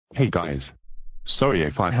Hey guys. Sorry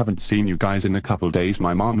if I haven't seen you guys in a couple days.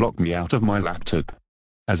 My mom locked me out of my laptop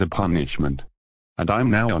as a punishment, and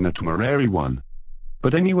I'm now on a temporary one.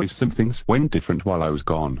 But anyways, some things went different while I was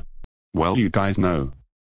gone. Well, you guys know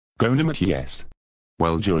GoNomat, yes.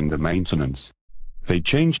 Well, during the maintenance, they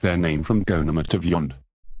changed their name from GoNomat to Vyond.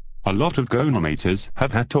 A lot of GoNomators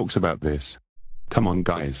have had talks about this. Come on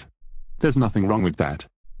guys. There's nothing wrong with that.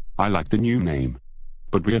 I like the new name.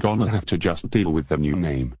 But we're gonna have to just deal with the new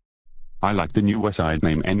name. I like the new Westside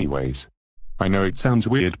name anyways. I know it sounds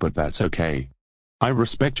weird, but that's okay. I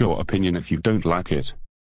respect your opinion if you don't like it.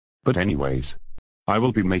 But anyways, I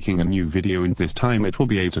will be making a new video, and this time it will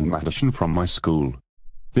be Aidan Madison from my school.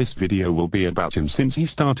 This video will be about him since he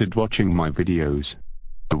started watching my videos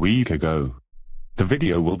a week ago. The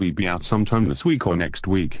video will be out sometime this week or next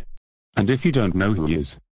week. And if you don't know who he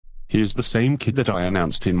is the same kid that I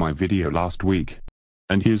announced in my video last week.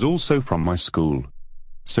 And he is also from my school.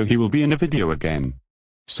 So he will be in a video again.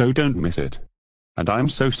 So don't miss it. And I'm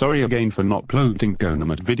so sorry again for not uploading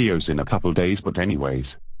GoNomat videos in a couple days, but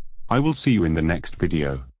anyways, I will see you in the next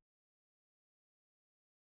video.